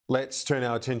Let's turn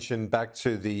our attention back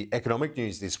to the economic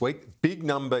news this week. Big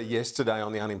number yesterday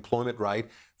on the unemployment rate,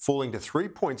 falling to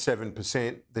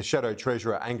 3.7%. The Shadow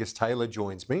Treasurer Angus Taylor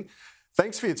joins me.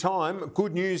 Thanks for your time.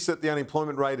 Good news that the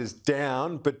unemployment rate is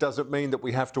down, but does it mean that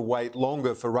we have to wait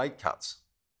longer for rate cuts?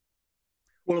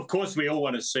 Well, of course, we all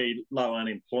want to see low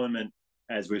unemployment,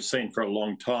 as we've seen for a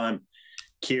long time,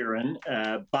 Kieran,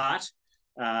 but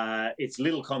it's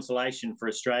little consolation for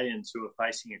Australians who are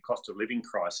facing a cost of living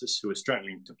crisis, who are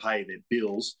struggling to pay their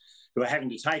bills, who are having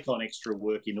to take on extra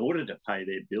work in order to pay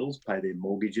their bills, pay their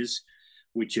mortgages,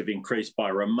 which have increased by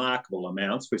remarkable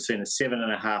amounts. We've seen a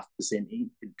 7.5%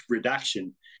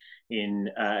 reduction in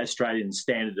Australian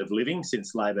standard of living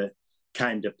since Labor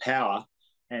came to power.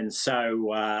 And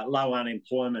so low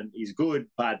unemployment is good,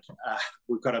 but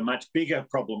we've got a much bigger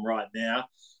problem right now,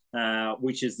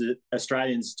 which is that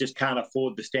Australians just can't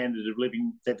afford the standard of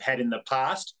living they've had in the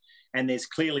past. And there's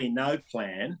clearly no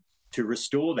plan to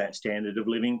restore that standard of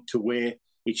living to where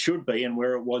it should be and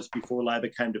where it was before Labor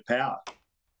came to power.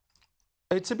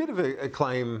 It's a bit of a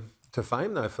claim to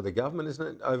fame, though, for the government, isn't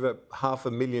it? Over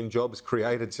 500,000 jobs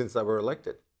created since they were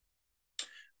elected.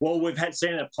 Well, we've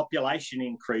seen a population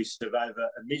increase of over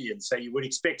 1 million, so you would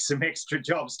expect some extra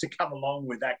jobs to come along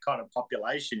with that kind of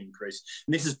population increase.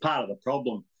 And this is part of the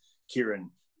problem, Kieran.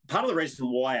 Part of the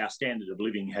reason why our standard of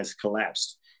living has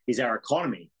collapsed is our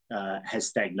economy has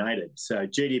stagnated. So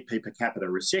GDP per capita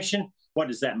recession, what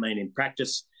does that mean in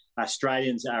practice?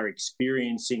 Australians are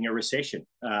experiencing a recession.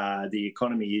 The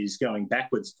economy is going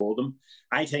backwards for them.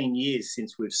 18 years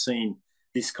since we've seen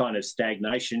this kind of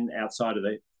stagnation outside of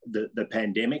the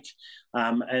pandemic.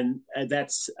 And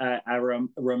that's a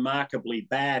remarkably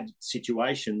bad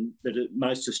situation that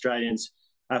most Australians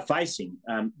are facing.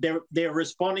 They're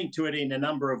responding to it in a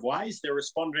number of ways. They're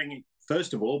responding,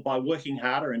 first of all, by working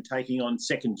harder and taking on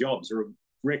second jobs. There are a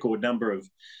record number of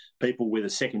people with a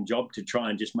second job to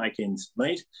try and just make ends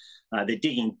meet. They're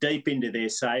digging deep into their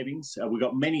savings. We've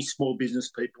got many small business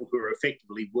people who are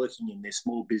effectively working in their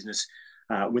small business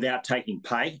without taking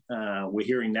pay. We're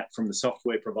hearing that from the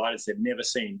software providers. They've never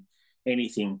seen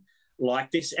anything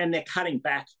like this. And they're cutting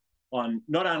back on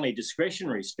not only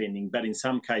discretionary spending, but in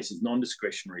some cases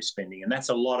non-discretionary spending. And that's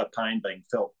a lot of pain being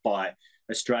felt by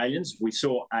Australians. We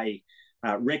saw a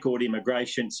record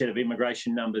set of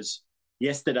immigration numbers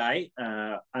yesterday.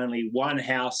 Only one new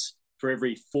house for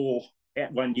every 4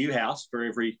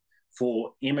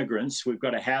 immigrants. We've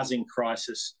got a housing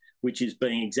crisis which is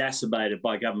being exacerbated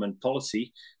by government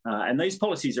policy. And these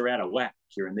policies are out of whack,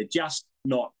 Kieran. They're just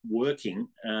not working.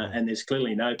 And there's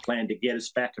clearly no plan to get us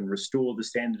back and restore the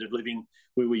standard of living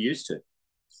we were used to.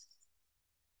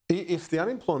 If the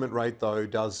unemployment rate, though,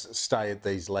 does stay at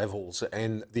these levels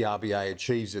and the RBA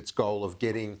achieves its goal of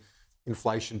getting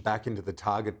inflation back into the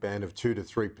target band of 2 to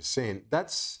 3%,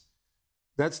 that's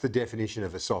the definition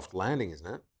of a soft landing, isn't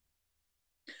it?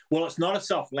 Well, it's not a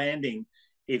soft landing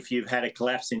if you've had a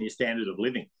collapse in your standard of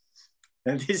living.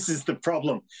 And this is the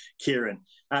problem, Kieran.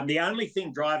 The only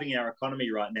thing driving our economy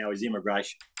right now is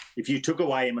immigration. If you took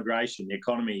away immigration, the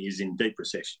economy is in deep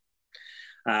recession.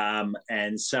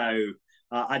 And so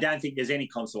I don't think there's any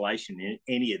consolation in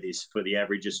any of this for the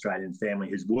average Australian family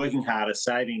who's working harder,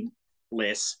 saving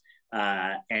less,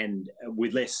 and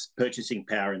with less purchasing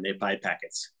power in their pay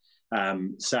packets.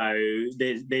 So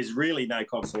there's really no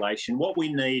consolation. What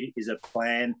we need is a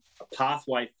plan, a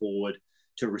pathway forward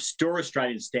to restore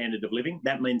Australian standard of living.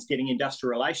 That means getting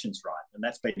industrial relations right, and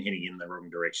that's been heading in the wrong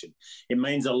direction. It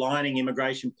means aligning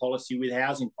immigration policy with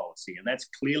housing policy, and that's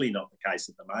clearly not the case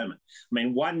at the moment. I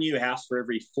mean, one new house for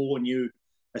every 4 new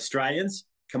Australians,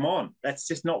 come on, that's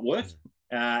just not working.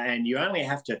 And you only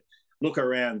have to look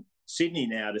around Sydney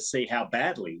now to see how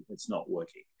badly it's not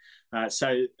working.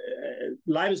 So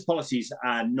Labor's policies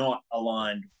are not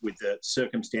aligned with the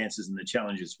circumstances and the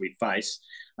challenges we face,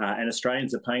 and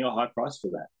Australians are paying a high price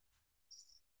for that.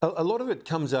 A lot of it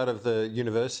comes out of the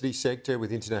university sector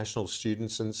with international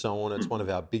students and so on. It's one of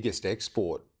our biggest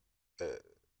export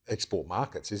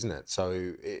markets, isn't it?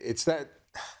 So it's that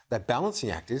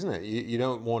balancing act, isn't it? You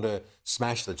don't want to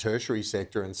smash the tertiary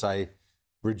sector and say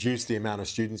reduce the amount of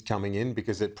students coming in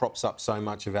because it props up so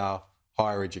much of our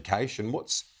higher education.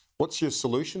 What's your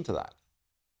solution to that?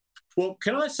 Well,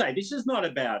 can I say this is not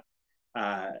about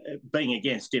being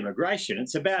against immigration.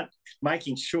 It's about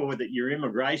making sure that your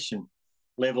immigration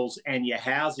levels and your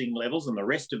housing levels and the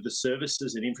rest of the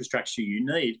services and infrastructure you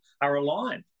need are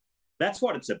aligned. That's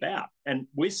what it's about. And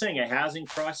we're seeing a housing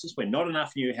crisis where not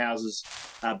enough new houses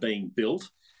are being built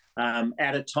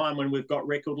at a time when we've got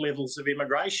record levels of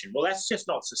immigration. Well, that's just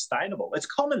not sustainable. It's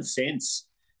common sense,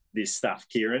 this stuff,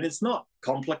 Kieran. It's not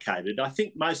complicated. I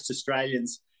think most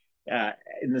Australians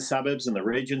in the suburbs and the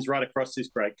regions right across this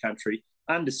great country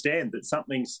understand that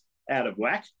something's out of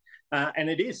whack. And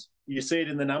it is. You see it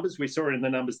in the numbers. We saw it in the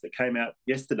numbers that came out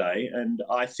yesterday. And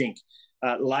I think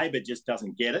Labor just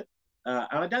doesn't get it. And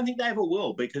I don't think they ever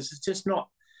will, because it's just not,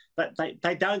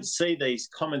 they don't see these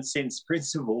common sense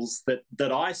principles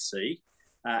that I see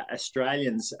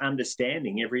Australians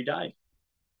understanding every day.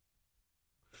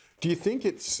 Do you think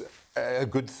it's a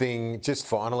good thing, just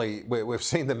finally, we've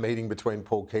seen the meeting between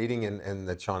Paul Keating and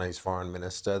the Chinese Foreign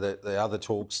Minister, the other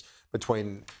talks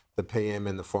between the PM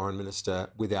and the Foreign Minister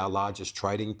with our largest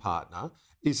trading partner.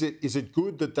 Is it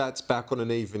good that that's back on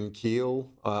an even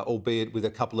keel, albeit with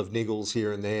a couple of niggles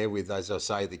here and there with, as I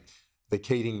say, the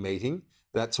Keating meeting?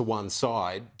 That's to one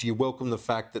side. Do you welcome the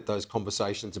fact that those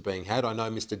conversations are being had? I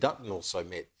know Mr Dutton also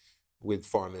met with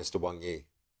Foreign Minister Wang.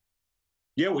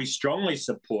 Yeah, we strongly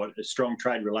support a strong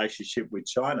trade relationship with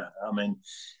China. I mean,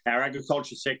 our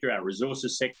agriculture sector, our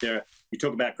resources sector, you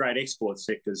talk about great export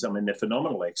sectors. I mean, they're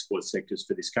phenomenal export sectors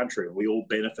for this country, and we all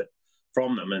benefit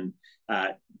from them.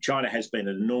 And China has been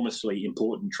an enormously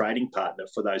important trading partner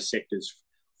for those sectors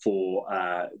for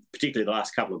particularly the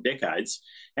last couple of decades,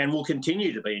 and will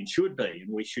continue to be and should be,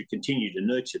 and we should continue to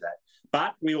nurture that.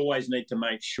 But we always need to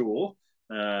make sure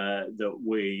that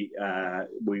we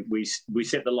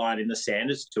set the line in the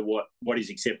sand as to what is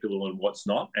acceptable and what's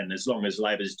not. And as long as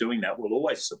Labor's doing that, we'll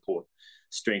always support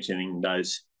strengthening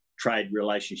those trade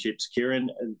relationships,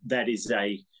 Kieran. That is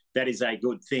a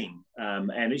good thing,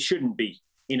 and it shouldn't be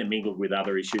intermingled with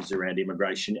other issues around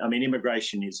immigration. I mean,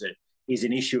 immigration is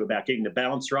an issue about getting the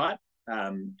balance right,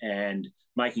 and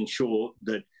making sure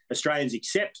that Australians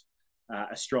accept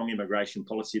a strong immigration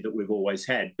policy that we've always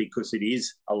had, because it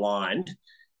is aligned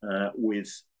with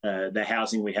the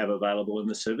housing we have available and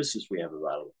the services we have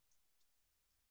available.